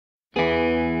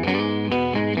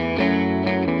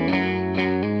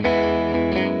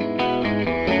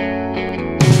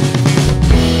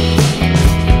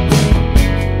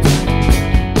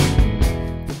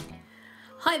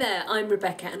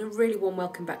Rebecca and a really warm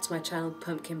welcome back to my channel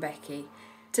PumpkinBecki.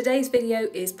 Today's video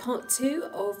is part 2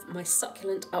 of my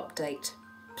succulent update.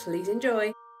 Please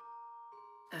enjoy.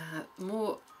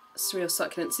 More cereal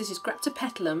succulents. This is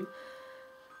Graptopetalum.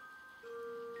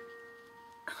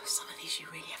 Oh, some of these you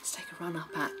really have to take a run up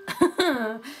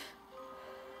at.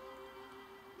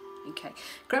 Okay,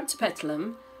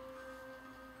 Graptopetalum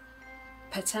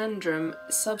Petandrum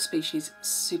subspecies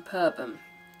superbum.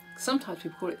 Sometimes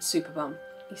people call it superbum.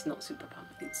 It's not superbum,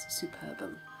 it's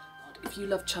superbum. If you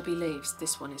love chubby leaves,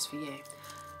 this one is for you.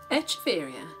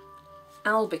 Echeveria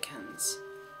albicans.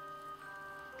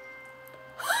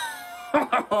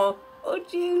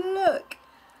 Would you look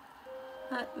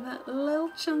at that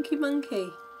little chunky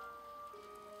monkey?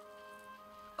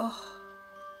 Oh,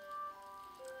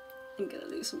 I'm gonna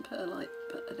lose some perlite,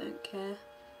 but I don't care.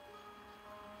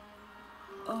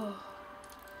 Oh,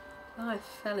 I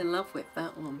fell in love with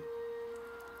that one.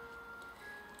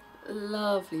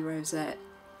 Lovely rosette.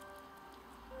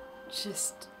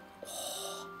 Just,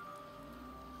 oh,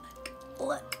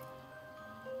 look.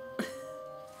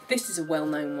 This is a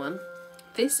well-known one.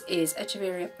 This is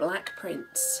Echeveria Black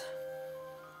Prince.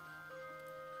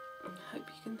 I hope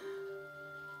you can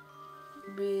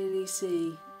really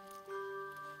see.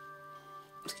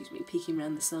 Excuse me, peeking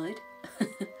around the side.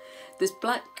 There's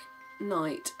Black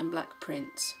Knight and Black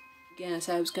Prince. Yeah,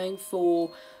 so I was going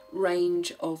for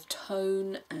range of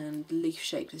tone and leaf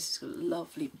shape. This has got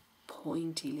lovely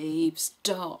pointy leaves,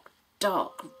 dark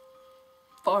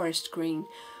forest green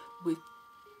with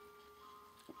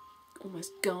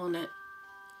almost garnet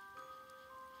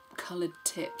coloured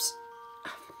tips.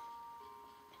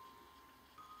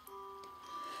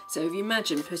 So if you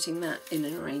imagine putting that in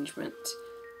an arrangement,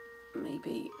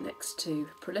 maybe next to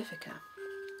Prolifica,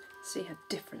 see how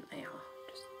different they are.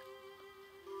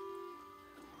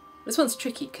 This one's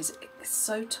tricky because it's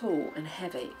so tall and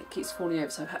heavy, it keeps falling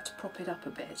over, so I've had to prop it up a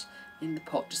bit in the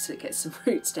pot just so it gets some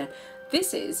roots down.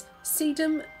 This is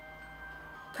Sedum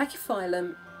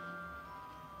Pachyphyllum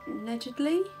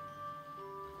Negedly.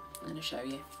 I'm going to show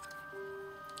you.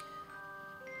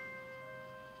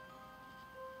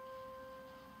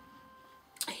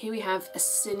 Here we have a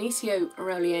Senecio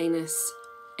Aurelianus,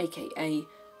 aka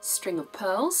String of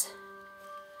Pearls.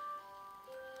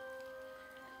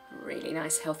 Really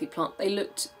nice healthy plant. They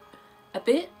looked a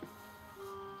bit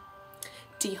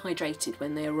dehydrated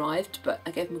when they arrived, but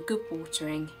I gave them a good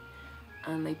watering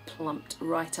and they plumped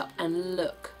right up. And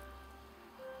look,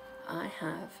 I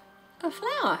have a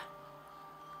flower.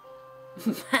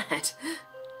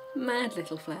 Mad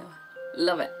little flower.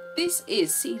 Love it. This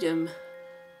is Sedum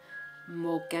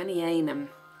Morganianum,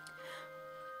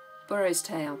 Burrow's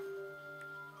tail.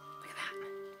 Look at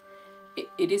that.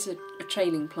 It is a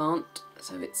trailing plant,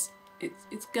 so it's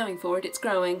going for it. It's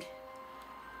growing.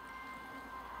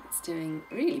 It's doing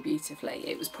really beautifully.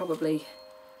 It was probably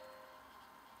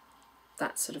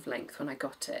that sort of length when I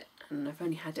got it, and I've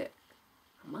only had it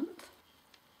a month.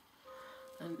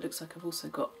 And it looks like I've also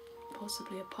got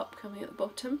possibly a pup coming at the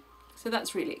bottom, so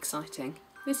that's really exciting.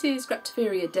 This is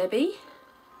Graptoperia Debbie,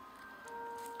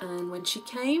 and when she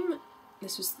came,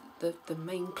 this was the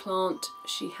main plant.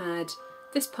 She had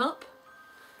this pup,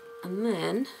 and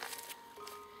then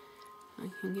I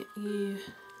can get you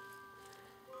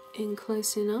in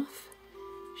close enough,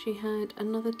 she had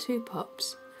another 2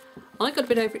 pups. I got a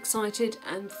bit overexcited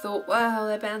and thought, well,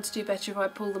 they're bound to do better if I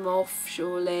pull them off,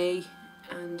 surely,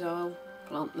 and I'll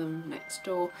plant them next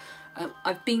door.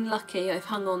 I've been lucky, I've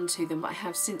hung on to them, but I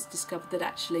have since discovered that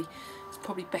actually it's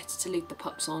probably better to leave the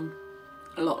pups on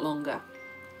a lot longer.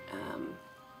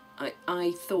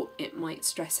 I thought it might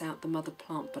stress out the mother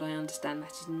plant, but I understand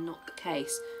that is not the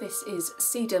case. This is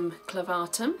Sedum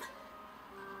clavatum.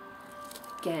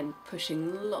 Again,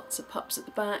 pushing lots of pups at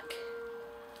the back.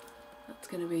 That's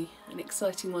going to be an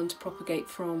exciting one to propagate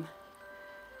from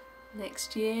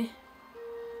next year.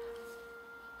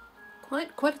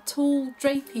 Quite a tall,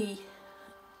 drapey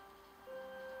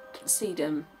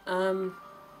sedum.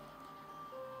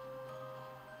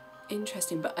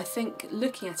 Interesting, but I think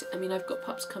looking at it, I mean, I've got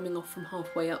pups coming off from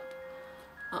halfway up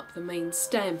the main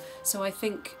stem, so I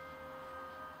think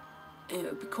it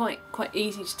would be quite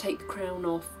easy to take the crown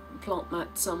off, plant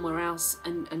that somewhere else,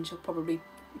 and she'll probably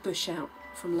bush out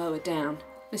from lower down.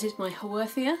 This is my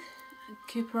Haworthia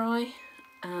Cooperi,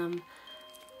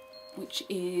 which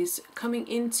is coming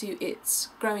into its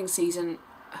growing season.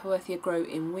 Haworthia grow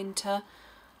in winter,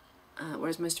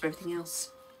 whereas most of everything else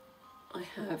I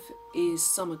have is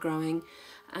summer growing.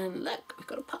 And look, we've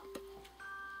got a pup.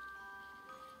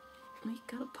 We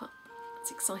got a pup.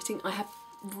 It's exciting. I have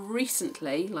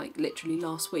recently, like literally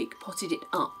last week, potted it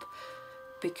up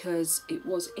because it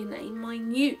was in a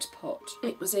minute pot.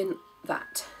 It was in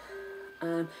that.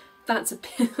 That's a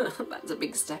that's a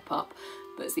big step up,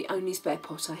 but it's the only spare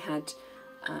pot I had.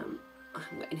 I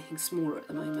haven't got anything smaller at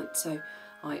the moment, so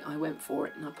I went for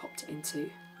it and I popped it into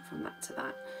from that to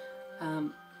that.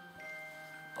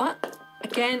 But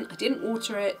again, I didn't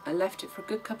water it. I left it for a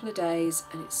good couple of days,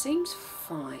 and it seems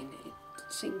fine. It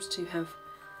seems to have.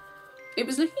 It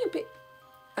was looking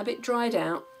a bit dried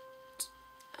out.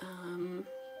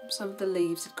 Some of the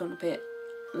leaves had gone a bit,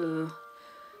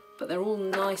 but they're all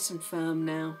nice and firm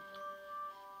now.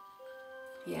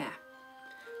 Yeah,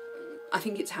 I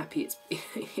think it's happy.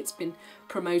 It's been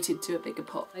promoted to a bigger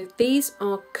pot. These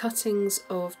are cuttings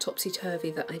of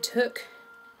Topsy-Turvy that I took.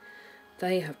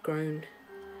 They have grown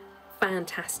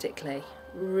fantastically.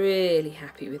 Really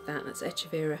happy with that. That's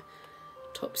Echeveria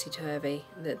Topsy-Turvy.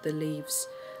 The leaves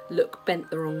look bent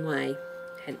the wrong way,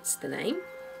 hence the name.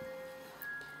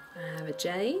 I have a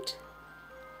jade.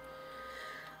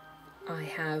 I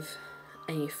have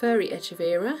a furry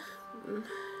Echeveria.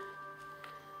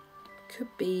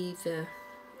 Could be the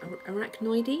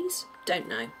Arachnoides, don't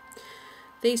know.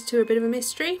 These two are a bit of a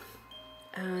mystery.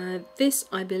 This,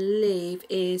 I believe,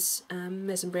 is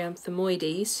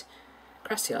Mesembryanthemoides,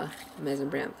 Crassula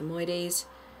Mesembryanthemoides.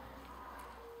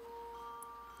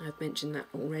 I've mentioned that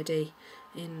already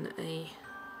in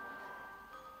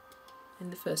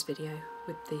the first video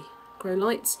with the grow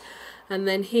lights. And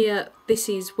then here, this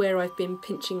is where I've been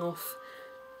pinching off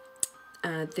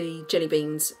the jelly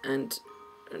beans and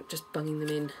just bunging them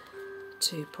in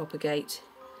to propagate.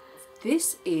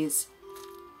 This is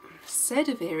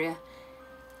Sedaveria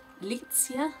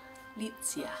Litzia.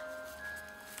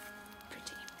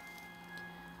 Pretty.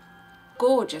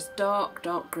 Gorgeous dark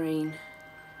green.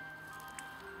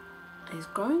 Is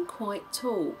growing quite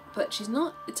tall, but she's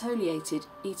not etiolated.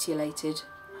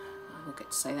 I will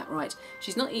get to say that right.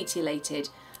 She's not etiolated.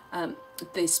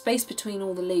 The space between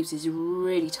all the leaves is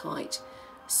really tight,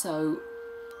 so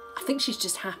I think she's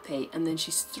just happy, and then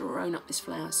she's thrown up this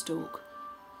flower stalk,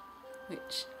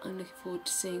 which I'm looking forward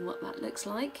to seeing what that looks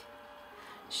like.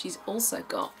 She's also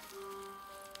got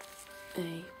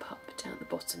a pup down at the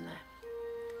bottom there.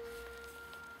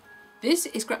 This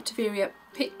is Graptiveria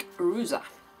picarusa.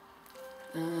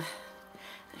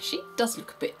 She does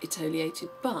look a bit etiolated,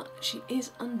 but she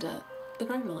is under the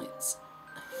grow lights.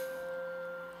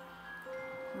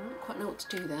 I don't quite know what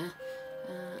to do there.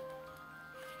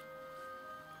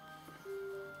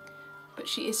 But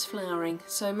she is flowering,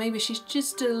 so maybe she's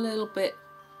just a little bit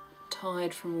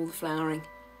tired from all the flowering.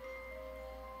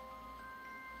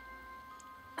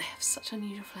 They have such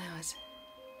unusual flowers.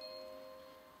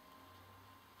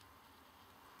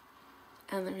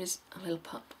 And there is a little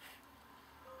pup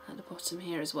at the bottom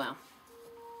here as well.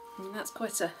 I mean, that's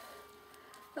quite a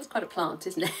plant,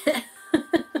 isn't it?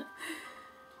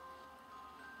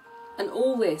 And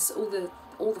all this, all the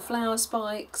flower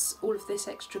spikes, all of this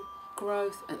extra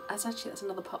growth, and that's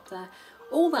another pup there.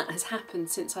 All that has happened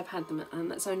since I've had them,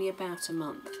 and that's only about a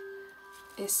month.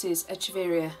 This is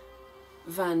Echeveria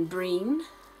Van Breen.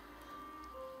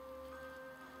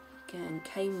 Again,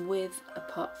 came with a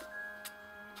pup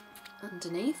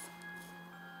underneath.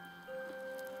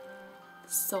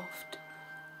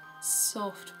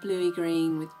 Soft bluey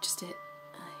green with just a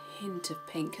hint of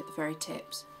pink at the very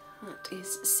tips. That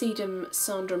is Sedum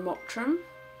Sandramotrum,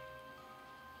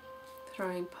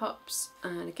 throwing pups,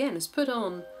 and again has put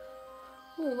on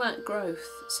all that growth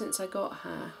since I got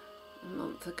her a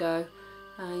month ago.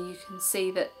 You can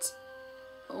see that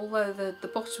although the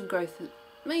bottom growth has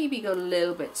maybe got a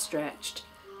little bit stretched,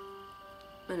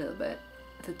 a little bit,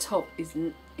 the top is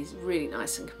really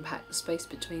nice and compact. The space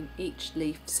between each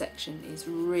leaf section is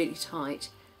really tight.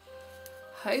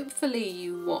 Hopefully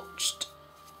you watched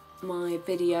my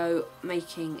video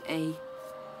making a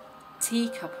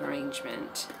teacup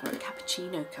arrangement, or a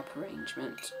cappuccino cup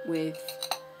arrangement, with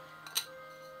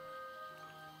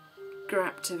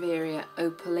Graptiveria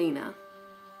opalina.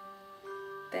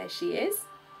 There she is,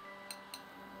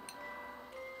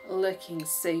 looking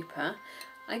super.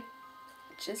 I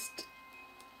just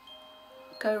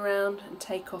go around and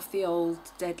take off the old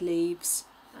dead leaves.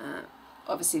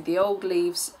 Obviously the old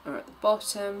leaves are at the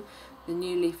bottom, the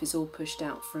new leaf is all pushed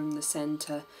out from the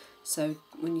centre, so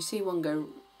when you see one go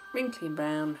wrinkly and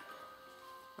brown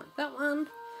like that one,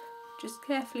 just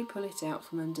carefully pull it out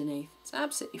from underneath. It's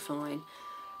absolutely fine,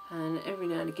 and every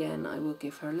now and again I will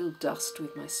give her a little dust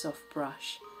with my soft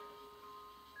brush.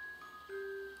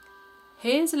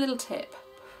 Here's a little tip.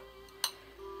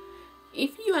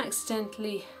 If you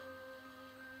accidentally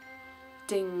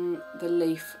ding the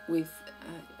leaf with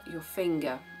your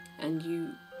finger and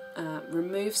you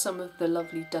remove some of the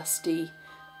lovely dusty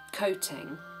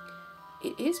coating,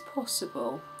 it is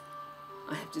possible,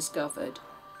 I have discovered,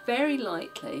 very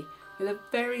lightly, with a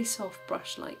very soft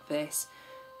brush like this,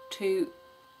 to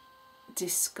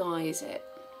disguise it.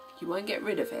 You won't get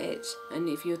rid of it, and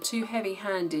if you're too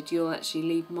heavy-handed you'll actually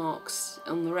leave marks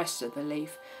on the rest of the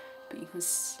leaf, but you can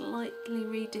slightly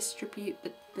redistribute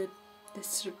this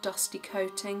sort of dusty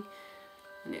coating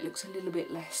and it looks a little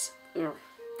bit less. Ugh.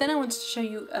 Then I wanted to show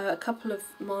you a couple of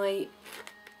my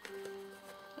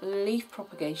leaf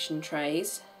propagation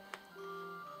trays.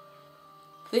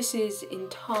 This is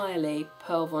entirely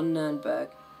Pearl von Nürnberg.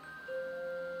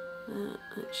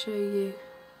 I'll show you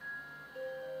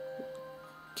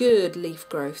good leaf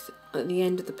growth at the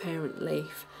end of the parent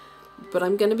leaf, but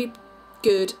I'm going to be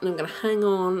good and I'm going to hang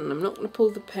on and I'm not going to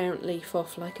pull the parent leaf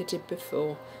off like I did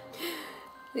before.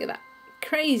 Look at that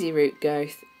crazy root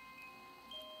growth.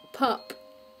 Pup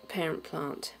parent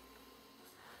plant.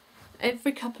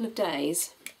 Every couple of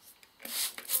days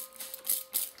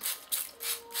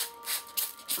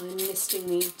I'm misting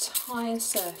the entire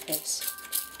surface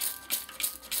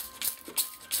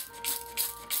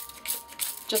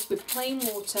just with plain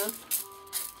water.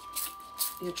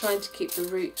 You're trying to keep the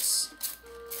roots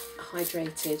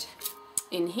hydrated.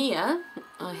 In here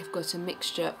I have got a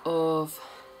mixture of,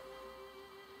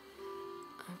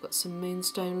 I've got some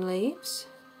moonstone leaves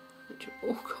which have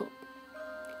all got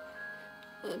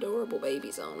adorable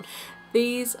babies on.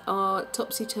 These are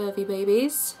topsy-turvy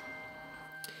babies.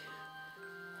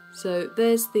 So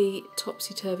there's the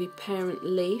topsy-turvy parent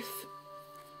leaf.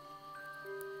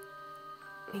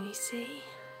 Can you see?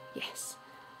 Yes.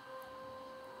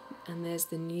 And there's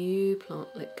the new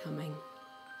plantlet coming.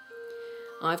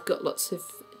 I've got lots of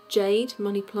jade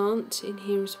money plant in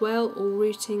here as well, all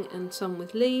rooting and some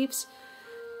with leaves.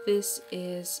 This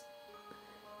is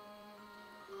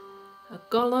a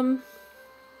golem,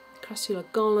 crassula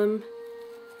golem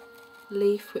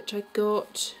leaf which I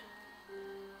got.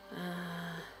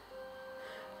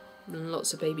 And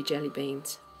lots of baby jelly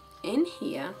beans. In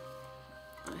here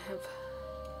I have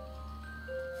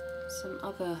some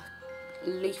other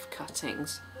leaf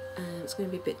cuttings. It's going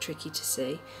to be a bit tricky to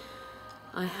see.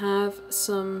 I have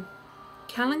some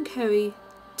Kalanchoe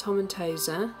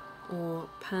tomentosa or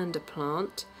panda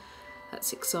plant.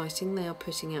 That's exciting. They are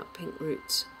putting out pink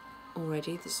roots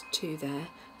already. There's two there.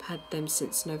 I've had them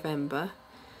since November.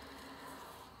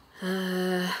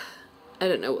 I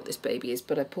don't know what this baby is,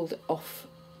 but I pulled it off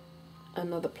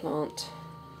another plant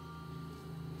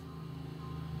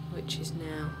which is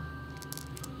now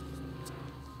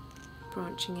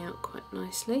branching out quite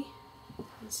nicely. You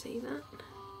can see that.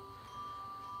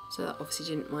 So that obviously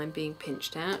didn't mind being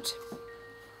pinched out.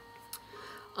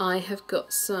 I have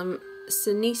got some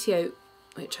Senecio,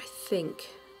 which I think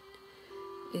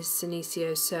is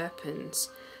Senecio serpens.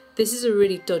 This is a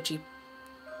really dodgy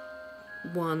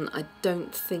one. I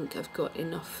don't think I've got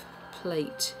enough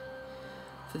plate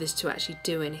for this to actually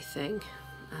do anything.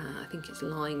 I think it's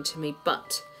lying to me,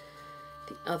 but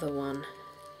the other one,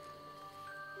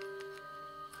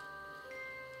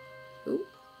 ooh,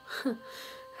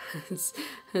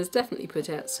 has definitely put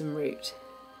out some root.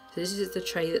 So this is the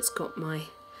tray that's got my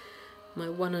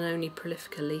one and only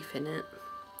Prolifica leaf in it.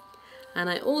 And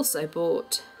I also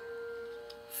bought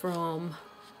from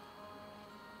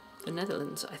the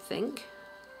Netherlands, I think.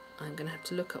 I'm going to have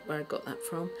to look up where I got that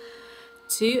from.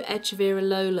 2 Echeveria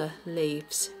Lola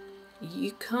leaves.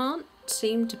 You can't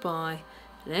seem to buy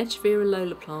an Echeveria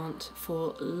Lola plant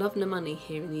for love nor money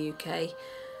here in the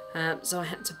UK, so I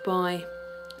had to buy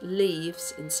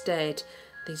leaves instead.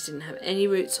 These didn't have any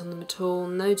roots on them at all,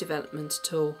 no development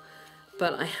at all,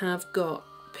 but I have got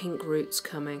pink roots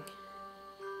coming.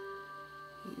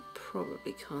 You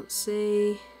probably can't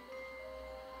see,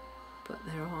 but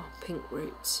there are pink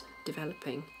roots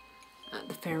developing at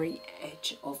the very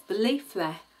edge of the leaf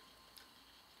there.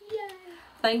 Yay!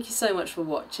 Thank you so much for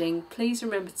watching. Please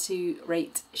remember to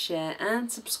rate, share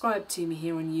and subscribe to me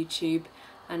here on YouTube,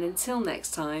 and until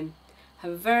next time,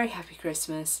 have a very happy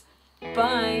Christmas.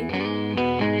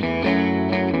 Bye!